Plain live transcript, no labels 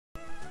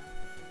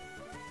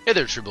Hey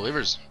there, true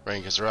believers.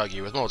 Ryan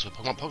Kisaragi with Modes with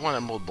Pokemon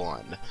Emerald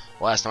Blind.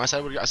 Last time I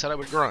said I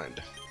would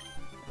grind.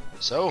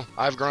 So,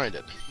 I've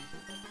grinded.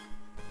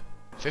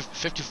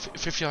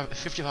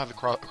 55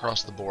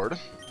 across the board,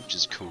 which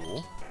is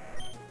cool.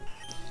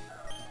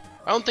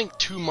 I don't think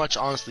too much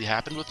honestly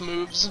happened with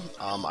moves.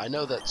 I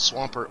know that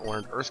Swampert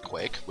learned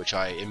Earthquake, which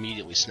I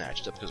immediately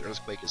snatched up because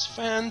Earthquake is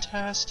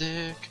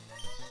fantastic.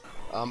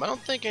 I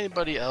don't think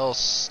anybody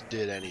else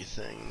did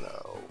anything,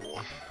 though.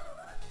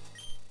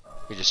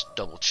 Let me just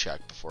double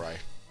check before I...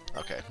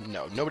 Okay,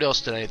 no, nobody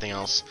else did anything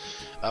else.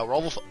 We're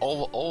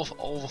all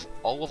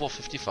level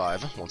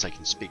 55, once I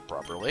can speak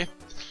properly.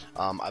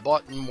 I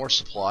bought more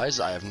supplies.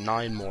 I have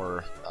 9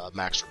 more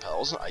max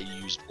repels. I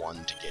used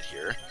 1 to get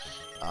here.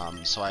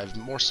 So I have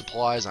more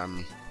supplies.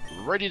 I'm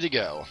ready to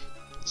go.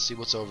 Let's see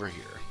what's over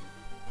here.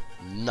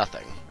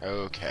 Nothing.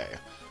 Okay.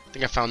 I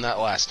think I found that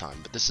last time,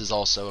 but this is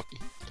also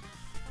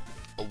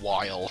a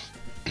while.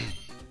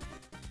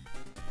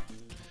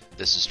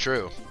 This is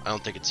true. I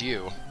don't think it's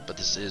you, but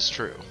this is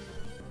true.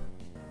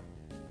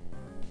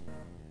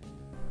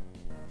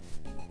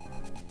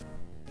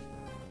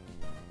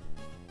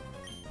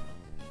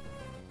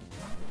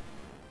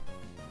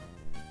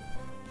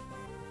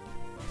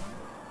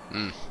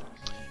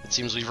 It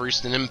seems we've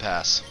reached an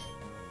impasse,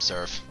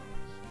 Surf.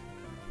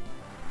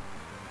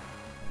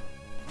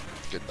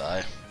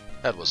 Goodbye.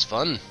 That was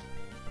fun.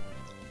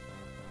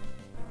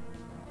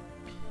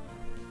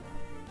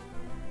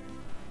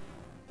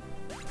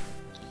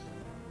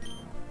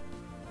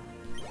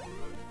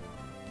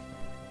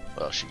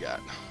 What else you got?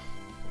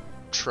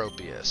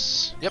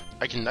 Tropius. Yep,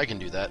 I can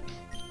do that.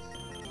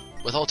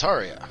 With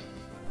Altaria.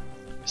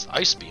 This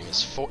Ice Beam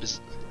is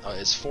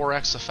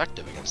 4x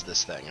effective against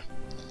this thing.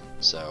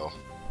 So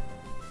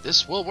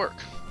this will work.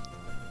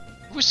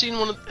 Have we seen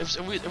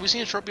have we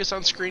seen a Tropius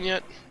on screen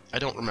yet? I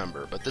don't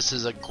remember, but this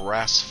is a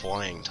grass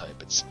flying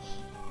type. It's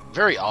a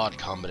very odd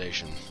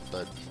combination,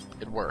 but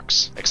it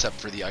works, except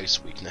for the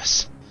ice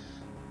weakness.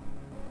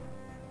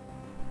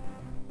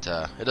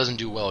 It doesn't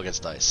do well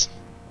against ice.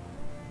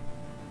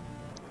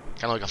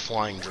 Kind of like a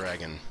flying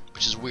dragon,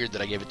 which is weird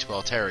that I gave it to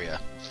Altaria.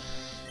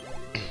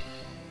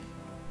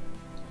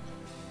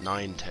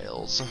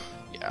 Ninetales.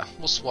 Yeah,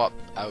 we'll swap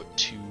out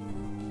to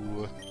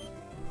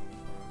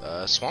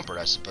Swampert,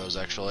 I suppose,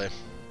 actually.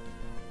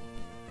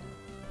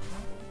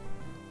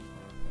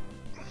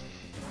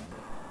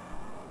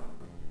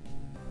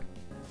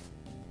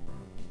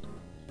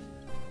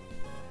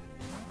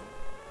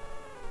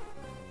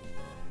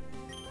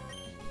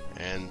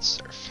 And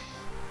Surf.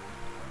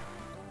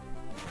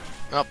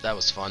 Oh, that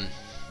was fun.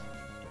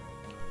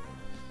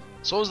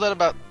 So what was that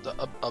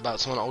about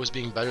someone always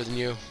being better than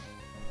you?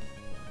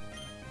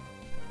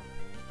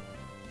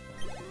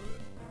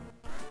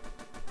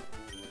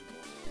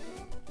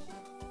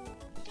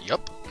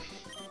 Yup.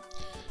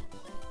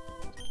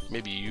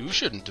 Maybe you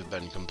shouldn't have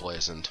been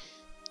complacent.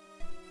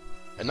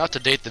 And not to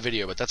date the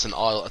video, but that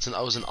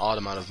was an odd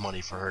amount of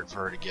money for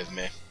her to give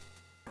me.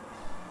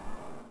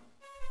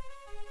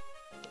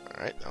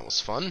 Alright, that was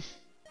fun.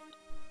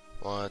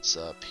 What's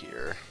up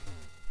here?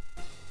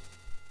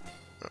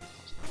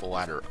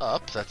 Ladder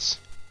up, that's...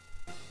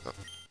 Oh.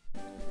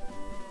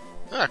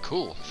 Ah,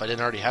 cool. If I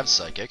didn't already have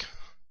Psychic.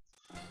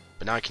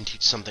 But now I can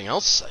teach something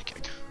else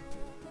Psychic.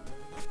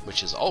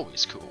 Which is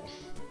always cool.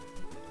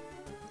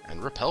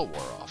 And Repel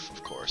wore off,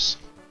 of course.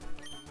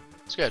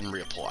 Let's go ahead and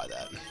reapply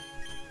that.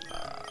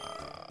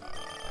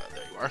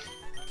 There you are.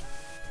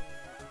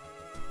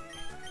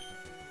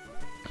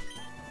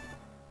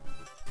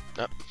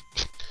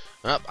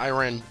 Up, I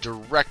ran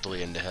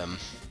directly into him.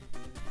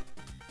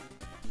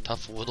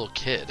 Tough little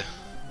kid.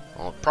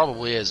 Well, it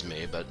probably is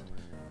me, but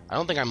I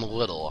don't think I'm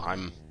little.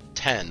 I'm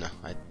 10.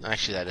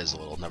 Actually, that is a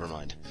little. Never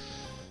mind.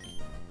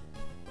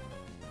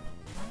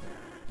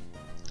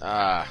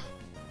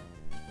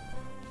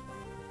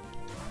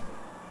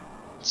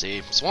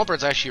 See,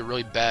 Swampert's actually a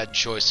really bad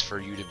choice for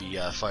you to be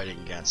fighting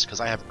against,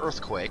 because I have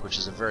Earthquake, which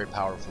is a very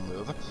powerful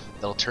move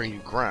that'll turn you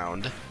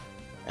ground,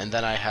 and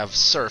then I have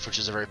Surf, which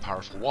is a very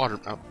powerful water.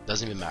 Oh,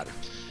 doesn't even matter.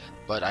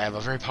 But I have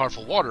a very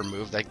powerful water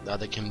move that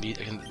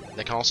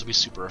can also be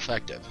super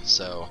effective.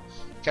 So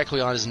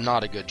Kecleon is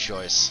not a good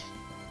choice.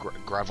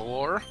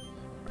 Gravelore?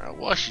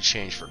 We'll actually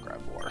change for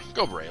Gravelore.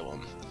 Go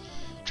Breloom.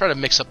 Try to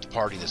mix up the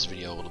party this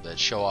video a little bit.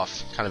 Show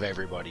off kind of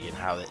everybody and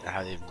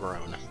how they've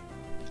grown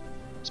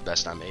as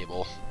best I'm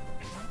able.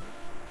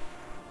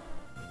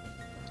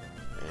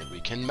 And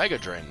we can Mega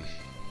Drain.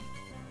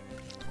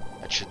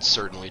 That should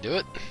certainly do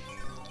it.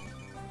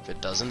 If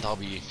it doesn't, I'll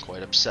be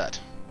quite upset.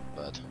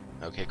 But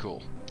okay,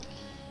 cool.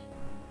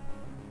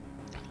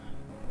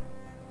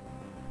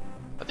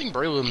 I think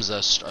Breloom's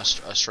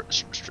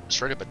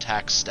straight up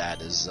attack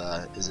stat is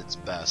its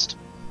best,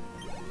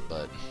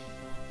 but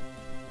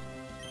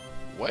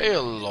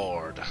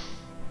Wailord.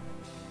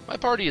 My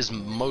party is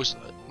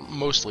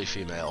mostly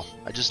female.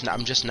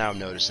 I'm just now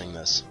noticing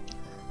this.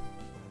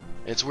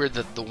 It's weird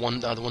that the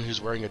one who's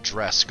wearing a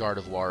dress,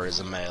 Gardevoir, is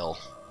a male,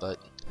 but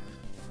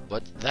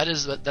But that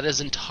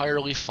is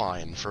entirely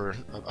fine for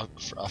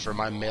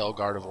my male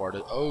Gardevoir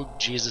to... Oh,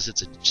 Jesus,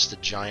 it's just a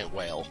giant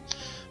whale.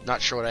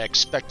 Not sure what I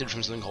expected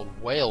from something called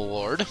Whale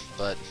Lord,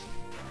 but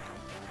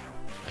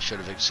I should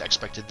have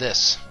expected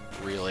this,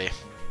 really.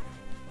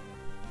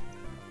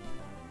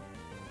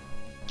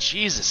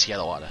 Jesus, he had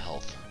a lot of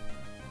health.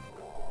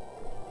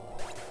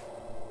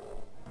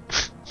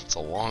 It's a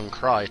long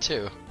cry,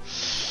 too.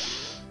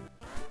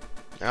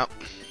 Yep.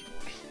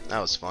 That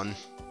was fun.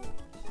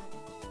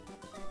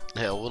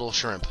 Yeah, a little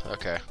shrimp.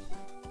 Okay.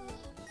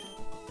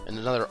 And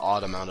another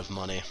odd amount of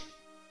money.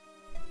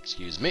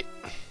 Excuse me.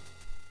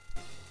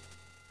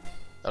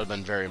 That would have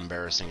been very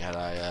embarrassing had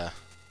I,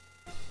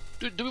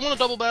 Do we want a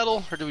double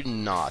battle, or do we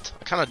not?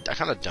 I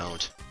kinda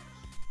don't.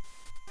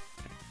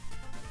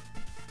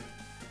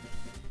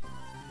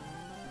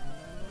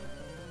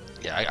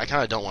 Yeah, I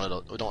kinda don't want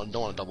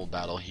a double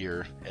battle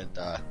here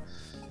at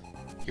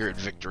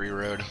Victory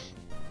Road.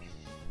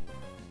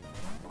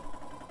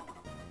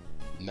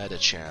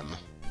 Medicham.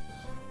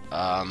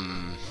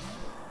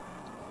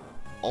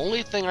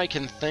 Only thing I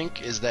can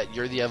think is that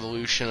you're the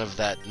evolution of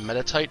that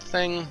Metatite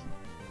thing,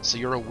 so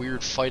you're a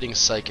weird fighting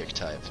psychic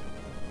type.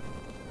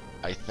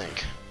 I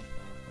think.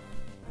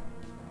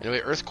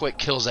 Anyway, Earthquake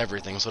kills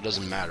everything, so it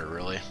doesn't matter,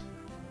 really.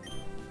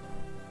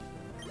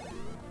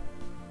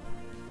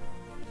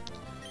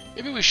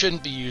 Maybe we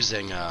shouldn't be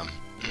using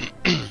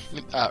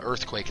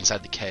Earthquake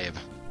inside the cave.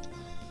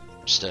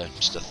 Just a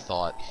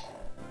thought.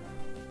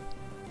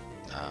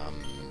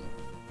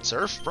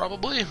 Surf,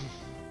 probably.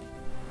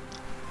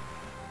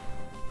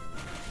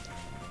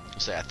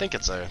 Say, I think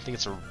it's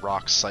a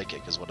rock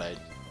psychic is what I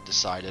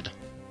decided.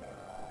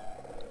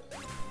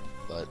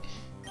 But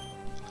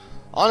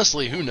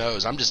honestly, who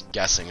knows? I'm just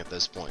guessing at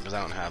this point because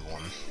I don't have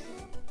one.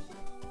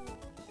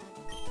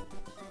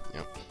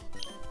 Yep.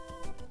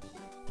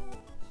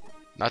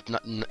 Not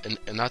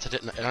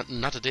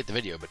to date the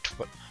video, but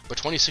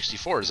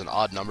 2064 is an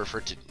odd number for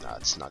it to. Nah,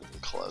 it's not even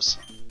close.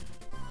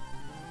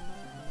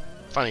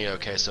 Finding it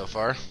okay so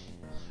far.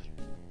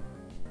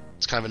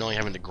 It's kind of annoying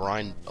having to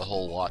grind a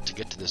whole lot to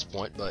get to this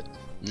point, but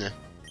nah,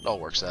 it all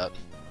works out.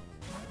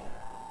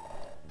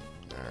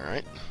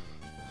 Alright.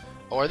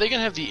 Oh, are they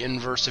gonna have the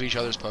inverse of each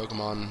other's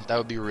Pokemon? That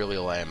would be really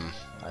lame,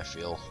 I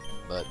feel,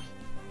 but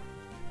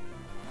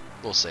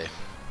we'll see.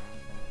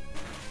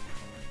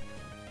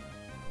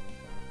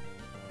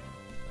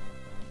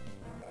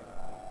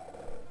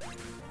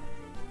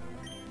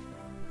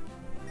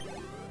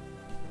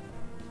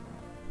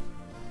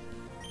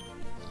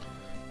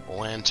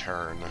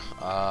 Lantern.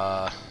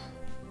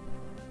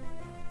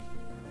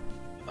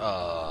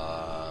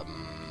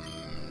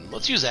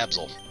 Let's use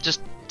Absol.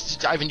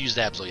 I haven't used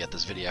Absol yet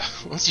this video.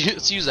 Let's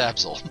use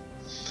Absol.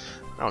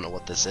 I don't know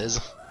what this is.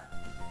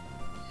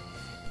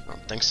 I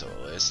don't think so,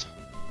 at least.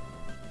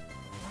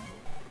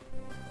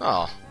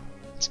 Oh,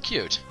 it's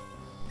cute.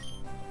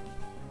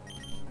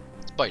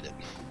 Let's bite it.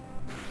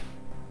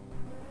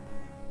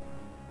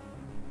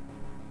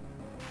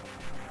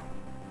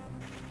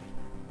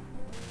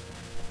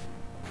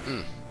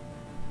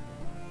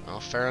 Well,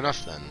 fair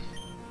enough then.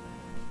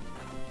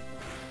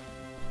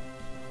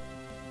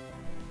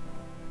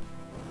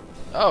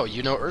 Oh,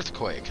 you know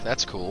Earthquake.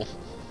 That's cool.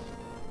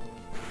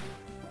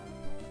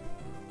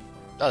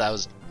 Oh, that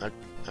was...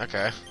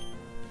 okay.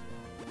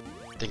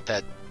 I think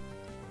that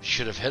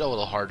should have hit a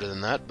little harder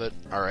than that, but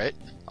alright.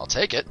 I'll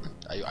take it.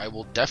 I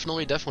will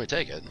definitely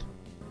take it.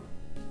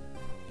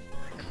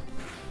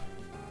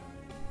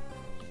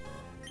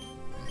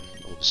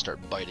 We'll just start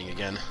biting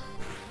again.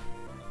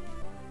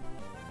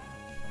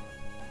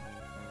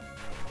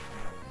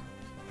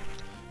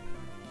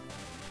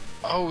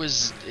 Oh,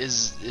 is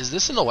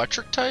this an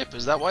electric type?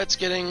 Is that why it's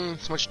getting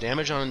so much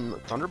damage on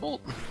Thunderbolt?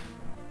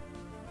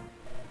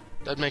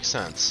 That makes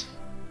sense.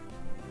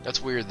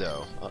 That's weird,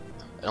 though.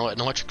 An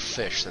electric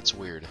fish, that's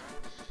weird.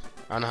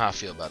 I don't know how I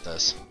feel about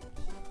this.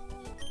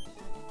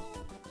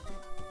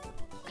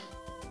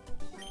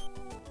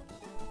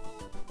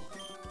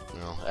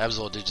 Well,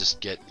 Absol did just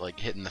get, like,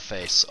 hit in the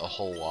face a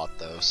whole lot,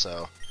 though,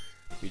 so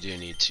we do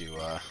need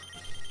to,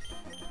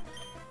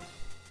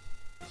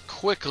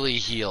 quickly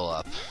heal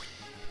up.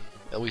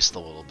 At least a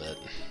little bit.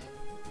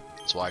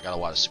 That's why I got a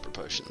lot of super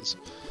potions.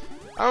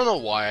 I don't know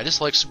why, I just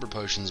like super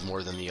potions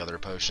more than the other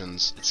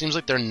potions. It seems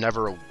like they're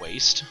never a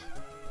waste.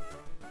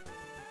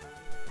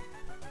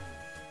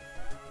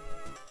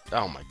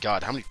 Oh my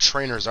god, how many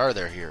trainers are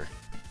there here?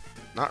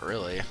 Not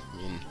really. I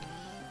mean,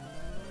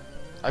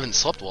 I haven't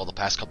slept well the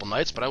past couple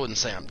nights, but I wouldn't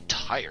say I'm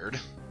tired.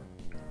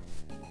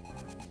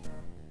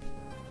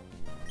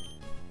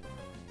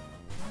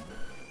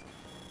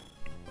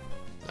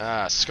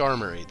 Ah,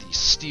 Skarmory, the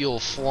steel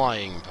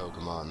flying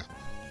Pokemon.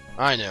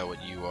 I know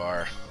what you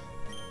are.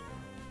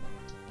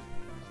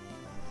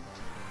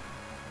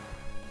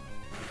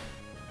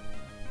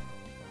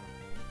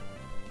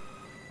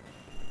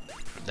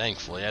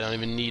 Thankfully, I don't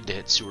even need to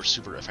hit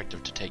super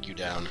effective to take you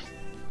down.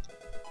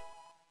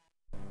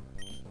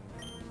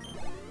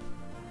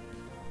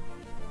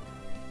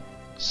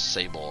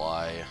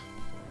 Sableye.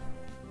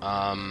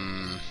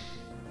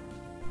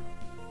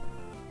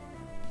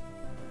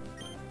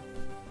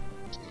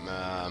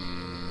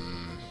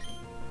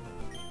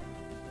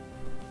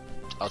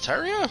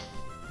 Altaria?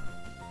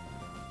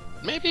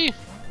 Maybe?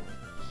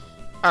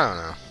 I don't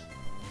know.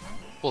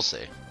 We'll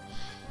see.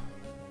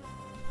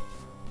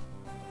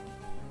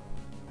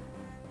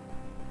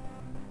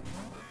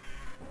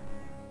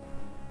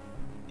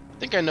 I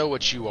think I know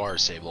what you are,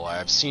 Sableye.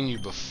 I've seen you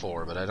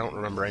before, but I don't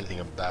remember anything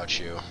about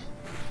you.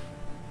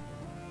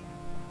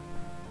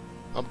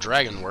 Oh,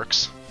 Dragon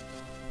works.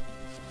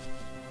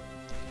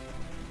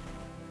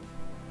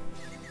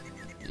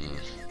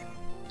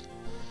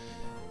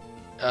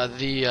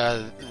 The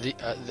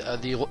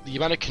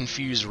amount of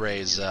confused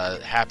rays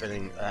that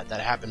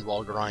happened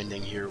while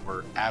grinding here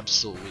were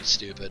absolutely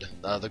stupid.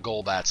 The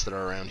Golbats that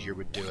are around here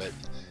would do it,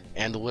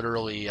 and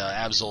literally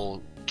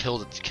Absol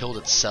killed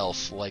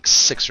itself like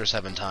 6 or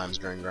 7 times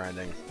during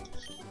grinding,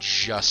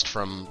 just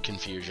from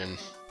confusion.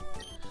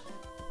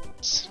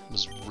 It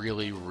was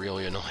really,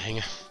 really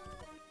annoying.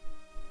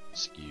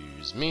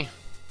 Excuse me.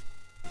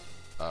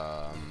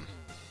 Okay.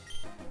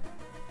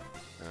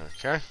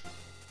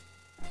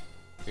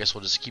 I guess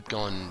we'll just keep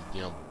going,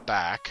 you know,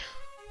 back.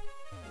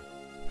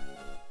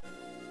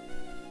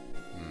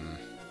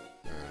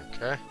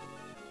 Okay.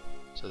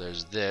 So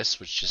there's this,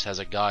 which just has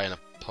a guy in a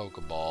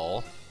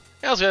Pokeball.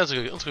 Yeah, let's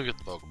go get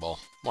the Pokeball.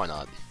 Why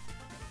not?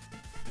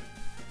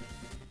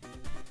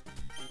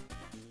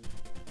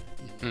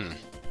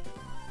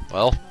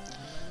 Well,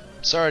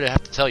 sorry to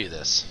have to tell you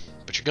this,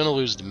 but you're gonna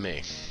lose to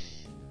me.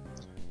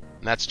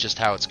 And that's just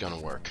how it's gonna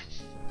work.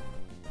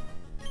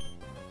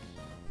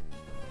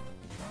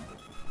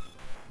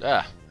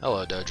 Ah,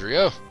 hello,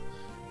 Dodrio.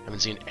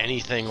 Haven't seen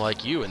anything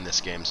like you in this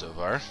game so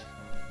far.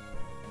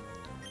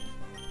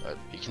 But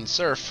you can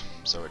surf,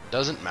 so it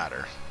doesn't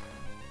matter.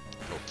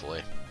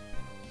 Hopefully.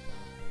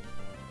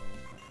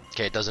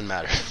 Okay, it doesn't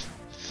matter. It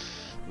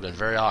would have been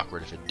very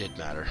awkward if it did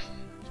matter.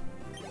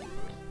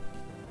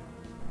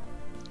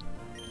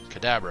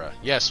 Kadabra.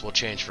 Yes, we'll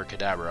change for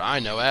Kadabra. I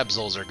know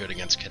Absols are good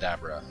against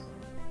Kadabra.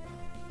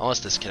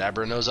 Unless this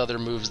Kadabra knows other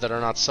moves that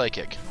are not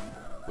psychic,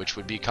 which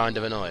would be kind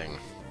of annoying.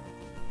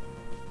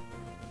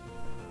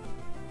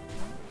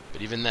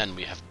 But even then,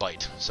 we have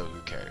Bite, so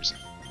who cares?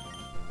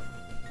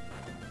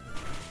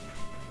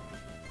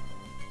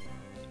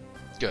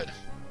 Good.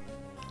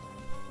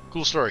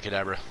 Cool story,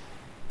 Kadabra.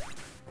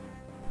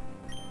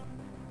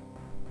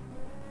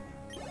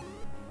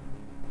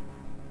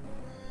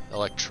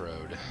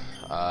 Electrode.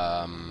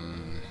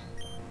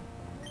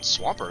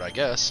 Swampert, I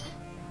guess.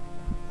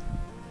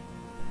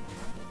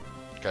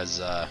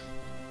 Because,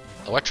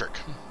 electric.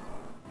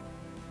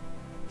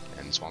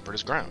 And Swampert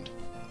is ground.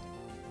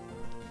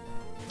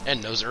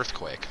 And knows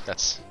Earthquake.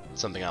 That's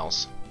something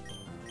else.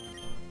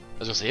 I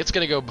was gonna say, it's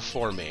gonna go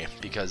before me,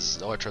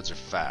 because Electrodes are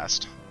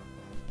fast.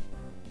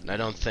 And I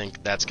don't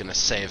think that's gonna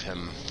save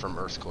him from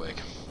Earthquake.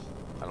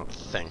 I don't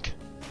think.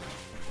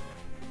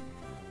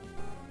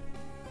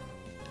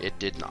 It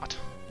did not.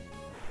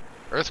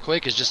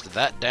 Earthquake is just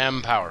that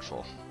damn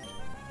powerful.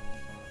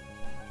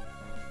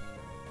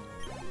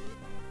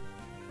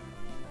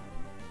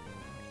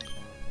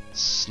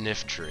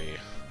 Sniff Tree.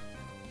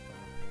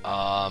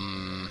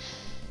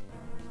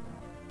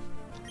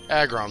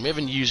 Aggron, we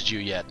haven't used you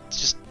yet.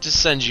 Just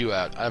send you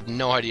out. I have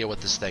no idea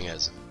what this thing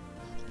is.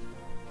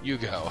 You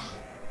go.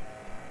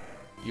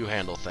 You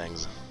handle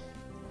things.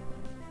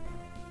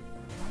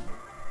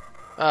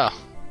 Ah.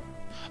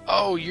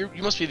 Oh, you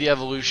must be the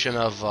evolution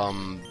of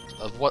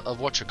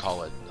what you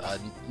call it?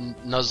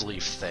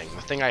 Nuzleaf thing.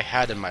 The thing I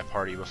had in my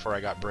party before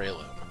I got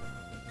Breloom.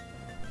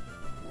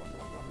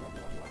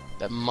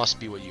 That must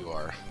be what you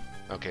are.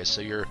 Okay,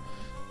 so you're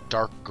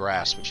Dark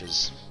Grass, which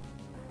is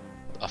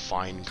a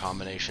fine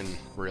combination,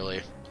 really.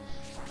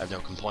 I have no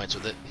complaints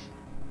with it.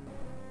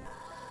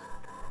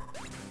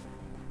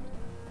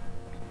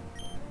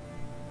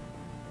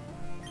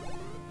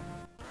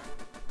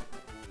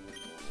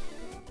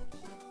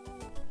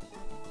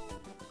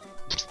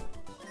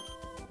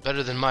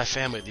 Better than my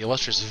family, the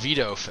illustrious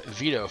Vito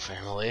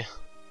family.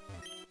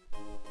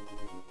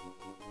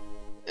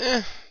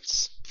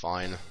 It's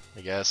fine,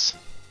 I guess.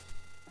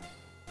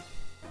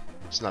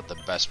 It's not the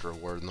best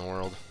reward in the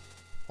world.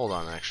 Hold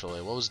on,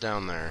 actually. What was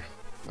down there?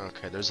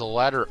 Okay, there's a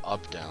ladder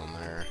up down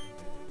there.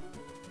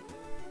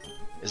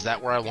 Is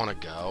that where I want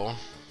to go?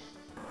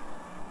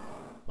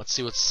 Let's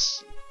see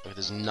what's... Okay,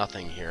 there's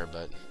nothing here,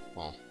 but...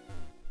 Well...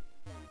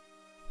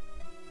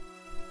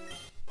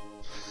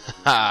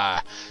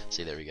 Haha!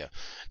 See, there we go.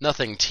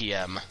 Nothing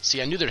TM.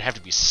 See, I knew there'd have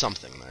to be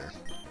something there.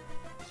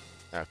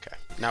 Okay,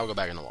 now we'll go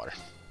back in the water.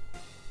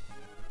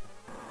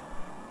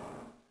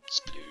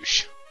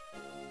 Sploosh.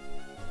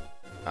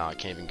 Oh, I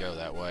can't even go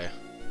that way.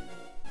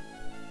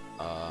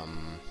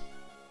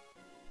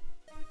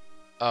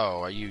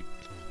 Oh, are you...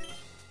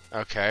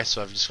 Okay,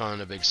 so I've just gone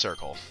in a big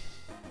circle.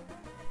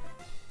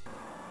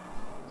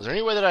 Was there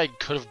any way that I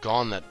could have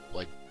gone that,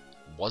 like,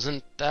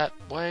 wasn't that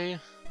way?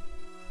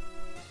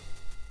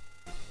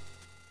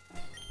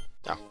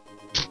 No.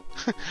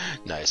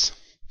 Nice.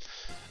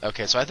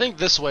 Okay, so I think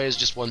this way is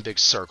just one big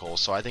circle,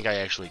 so I think I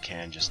actually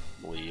can just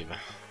leave.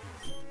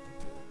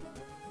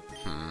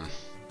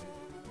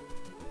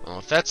 Well,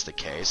 if that's the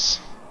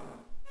case,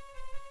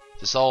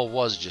 this all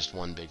was just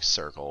one big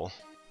circle,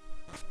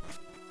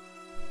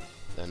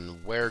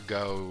 then where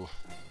go...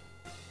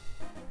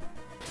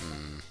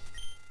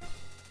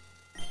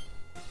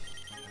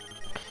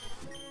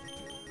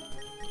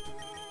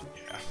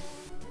 Yeah.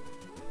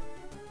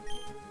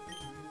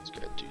 Let's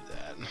go do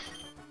that.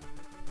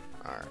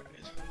 Alright.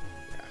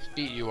 Yeah,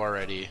 beat you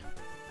already.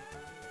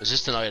 There's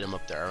just an item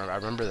up there, I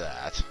remember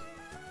that.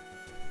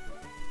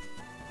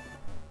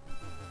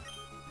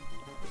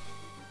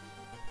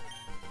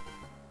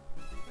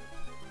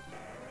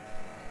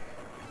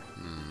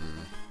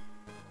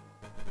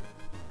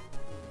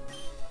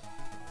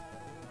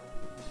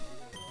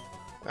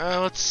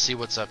 Let's see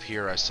what's up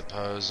here, I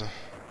suppose.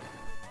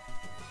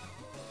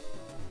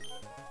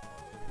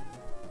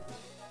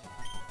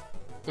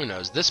 Who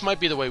knows? This might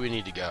be the way we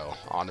need to go.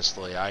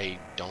 Honestly, I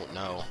don't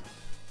know.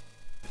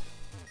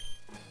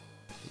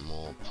 And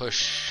we'll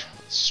push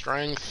with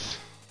strength.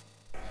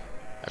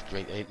 After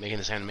making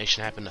this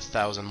animation happen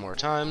 1,000 more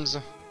times.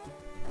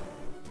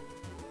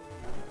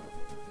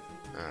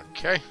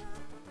 Okay.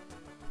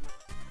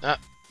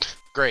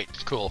 Great.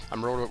 Cool.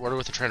 I'm ordered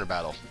with the trainer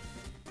battle.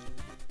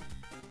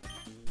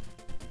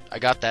 I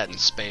got that in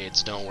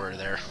spades, don't worry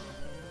there.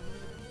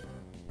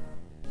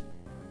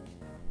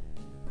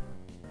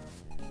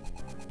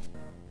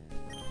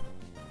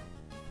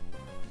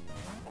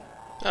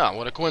 Oh,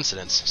 what a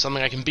coincidence.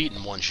 Something I can beat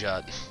in one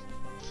shot.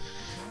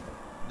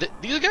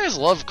 These guys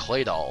love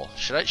Claydol.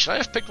 Should I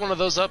have picked one of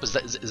those up? Is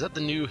that the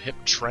new hip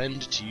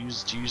trend to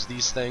use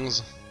these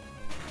things?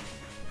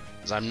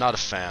 Because I'm not a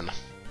fan.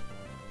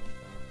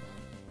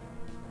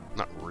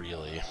 Not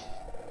really.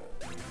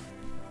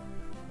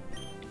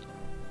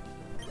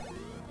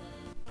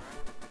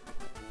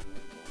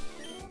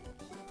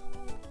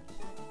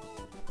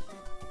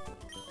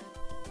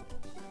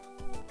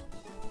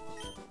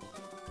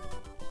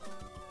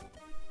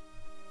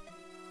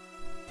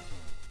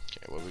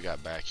 What we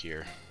got back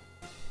here?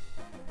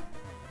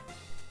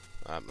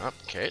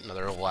 Okay,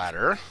 another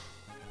ladder.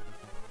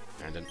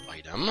 And an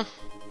item.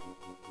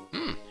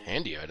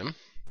 Handy item.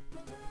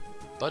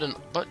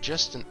 But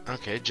just an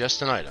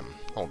item.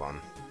 Hold on.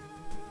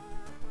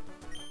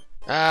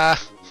 Ah,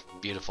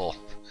 beautiful.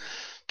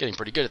 Getting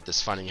pretty good at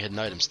this finding hidden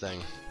items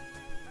thing.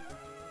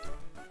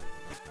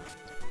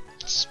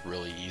 It's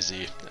really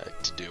easy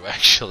to do,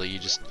 actually. You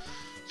just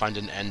find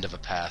an end of a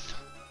path.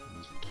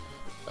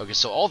 Okay,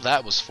 so all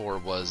that was for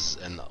was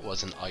an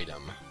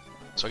item.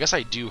 So I guess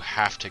I do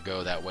have to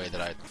go that way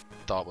that I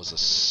thought was a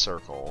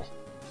circle.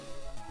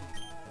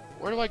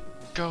 Where do I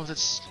go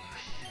that's...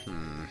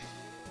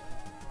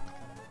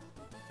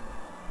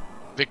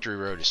 Victory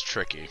Road is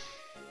tricky.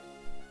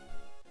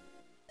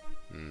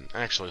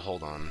 Actually,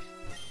 hold on.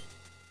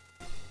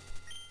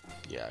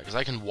 Yeah, because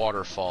I can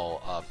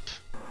waterfall up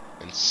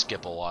and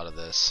skip a lot of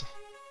this.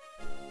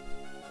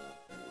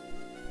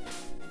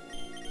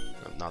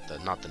 Not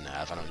the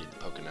nav. I don't need the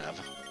Pokenav.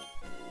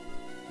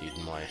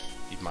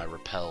 Need my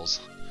repels.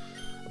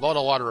 I bought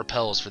a lot of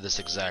repels for this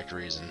exact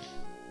reason.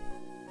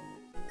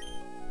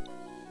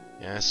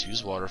 Yes,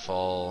 use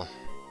waterfall.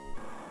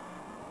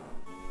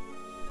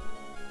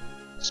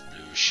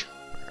 Sploosh.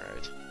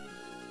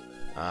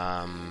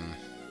 Alright.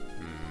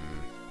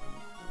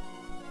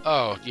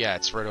 Oh, yeah,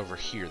 it's right over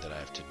here that I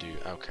have to do.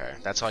 Okay,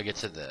 that's how I get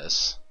to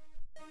this.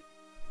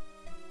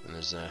 And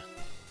there's a...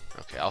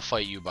 Okay, I'll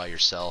fight you by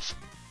yourself.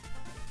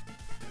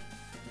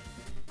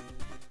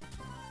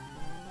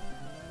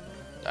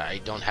 I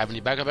don't have any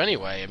backup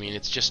anyway. I mean,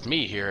 it's just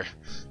me here.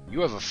 You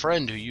have a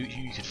friend who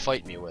you could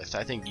fight me with.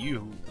 I think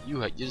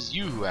it is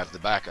you who have the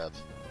backup.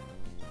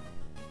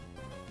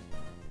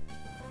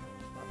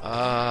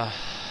 I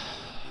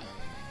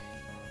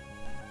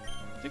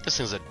think this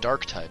thing's a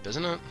dark type,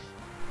 isn't it?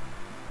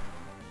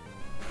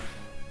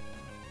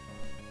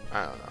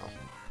 I don't know.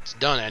 It's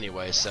done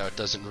anyway, so it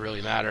doesn't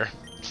really matter.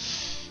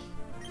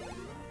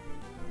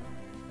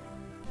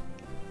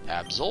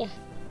 Absol?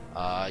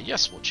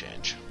 Yes, we'll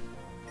change.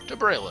 To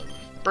Breloom.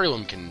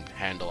 Breloom can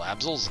handle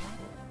Absols.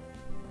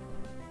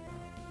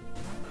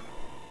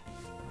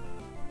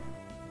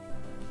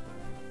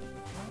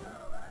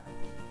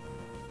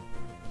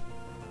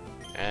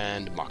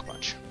 And Mach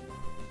Punch.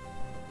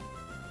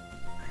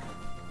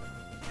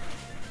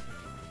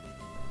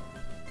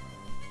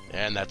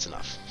 And that's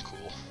enough.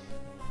 Cool.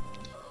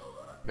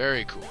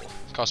 Very cool.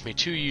 It cost me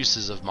 2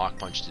 uses of Mach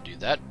Punch to do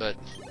that, but,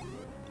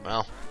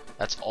 well,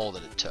 that's all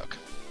that it took.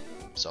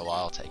 So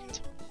I'll take it.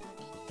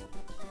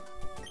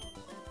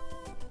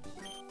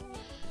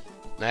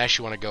 And I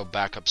actually want to go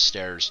back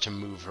upstairs to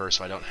move her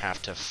so I don't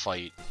have to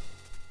fight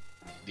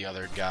the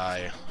other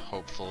guy,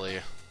 hopefully.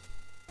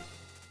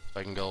 If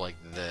I can go like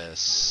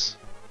this.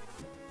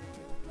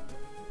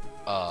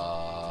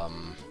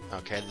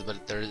 Okay,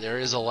 but there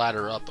is a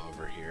ladder up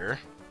over here.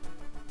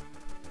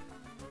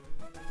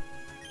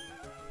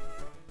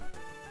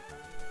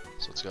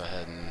 So let's go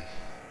ahead and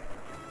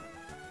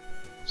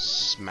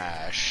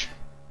smash.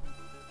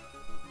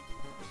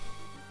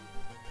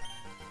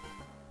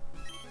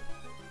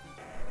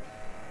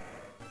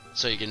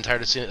 So you getting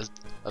tired of seeing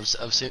of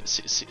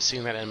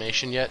seeing that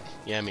animation yet?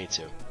 Yeah, me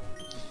too.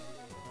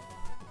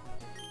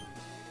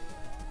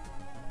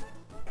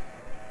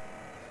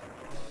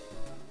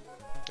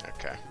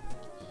 Okay.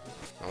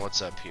 Now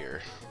what's up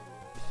here?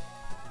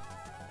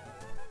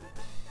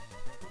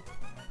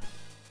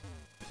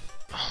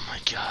 Oh my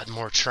god,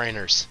 more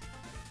trainers.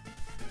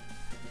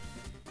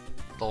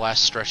 The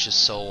last stretch is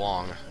so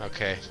long.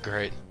 Okay,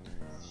 great.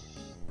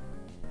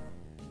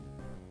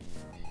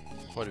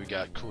 What do we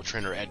got? Cool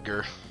trainer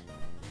Edgar.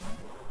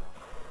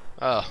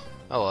 Oh,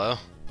 hello.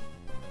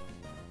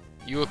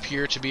 You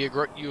appear to be a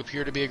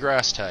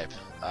grass type.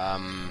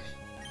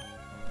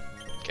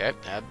 Okay,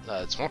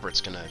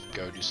 Swampert's gonna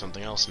go do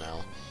something else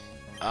now.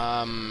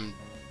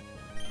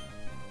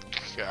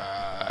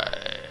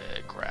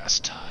 Grass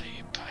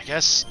type. I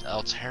guess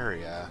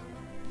Altaria.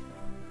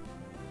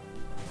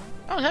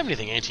 I don't have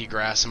anything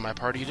anti-grass in my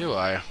party, do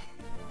I?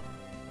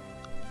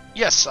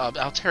 Yes,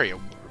 Altaria.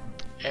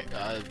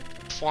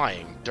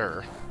 Flying.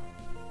 Durr.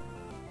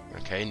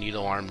 Okay,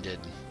 Needle Arm did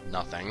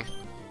nothing.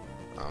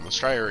 Let's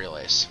try Aerial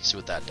Ace. See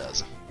what that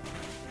does.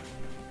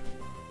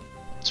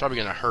 It's probably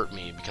gonna hurt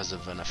me because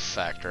of an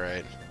effect,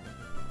 right?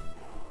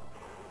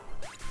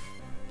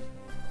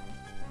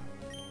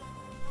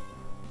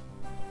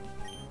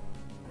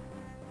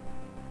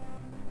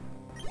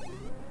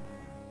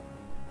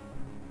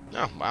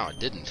 Oh, wow, it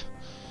didn't.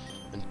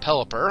 And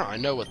Pelipper, I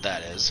know what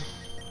that is.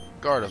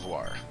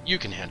 Gardevoir. You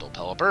can handle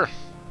Pelipper.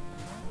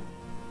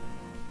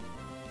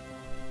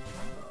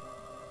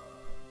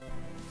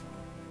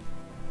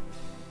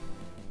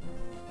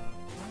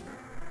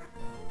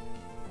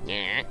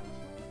 Yeah.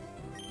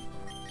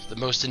 The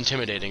most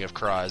intimidating of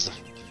cries.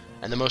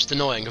 And the most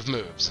annoying of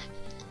moves.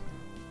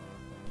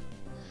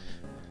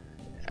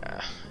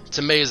 It's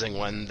amazing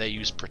when they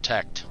use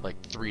Protect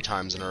like 3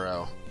 times in a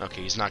row.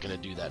 Okay, he's not going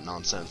to do that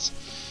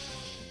nonsense.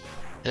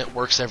 And it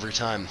works every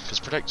time, because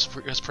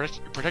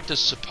Protect is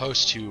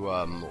supposed to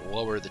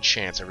lower the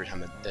chance every time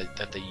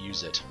that they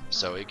use it,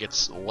 so it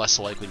gets less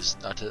likely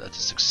to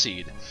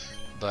succeed.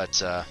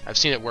 But I've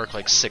seen it work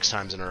like 6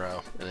 times in a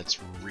row, and it's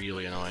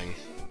really annoying.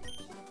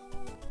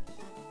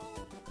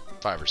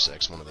 5 or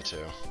 6, one of the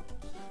two.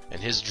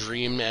 And his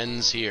dream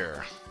ends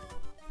here.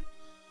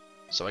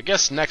 So I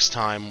guess next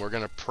time we're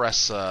gonna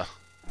press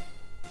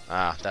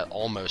that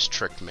almost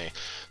tricked me.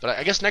 But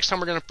I guess next time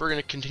we're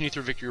gonna continue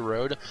through Victory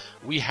Road.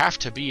 We have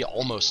to be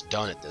almost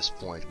done at this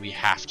point. We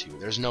have to.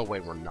 There's no way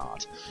we're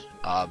not.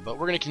 But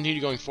we're gonna continue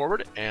going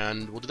forward,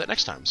 and we'll do that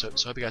next time. So I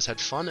hope you guys had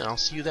fun, and I'll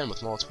see you then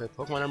with more Let's Play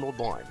Pokemon Emerald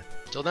Blind.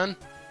 Till then,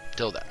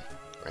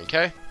 Rank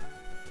K.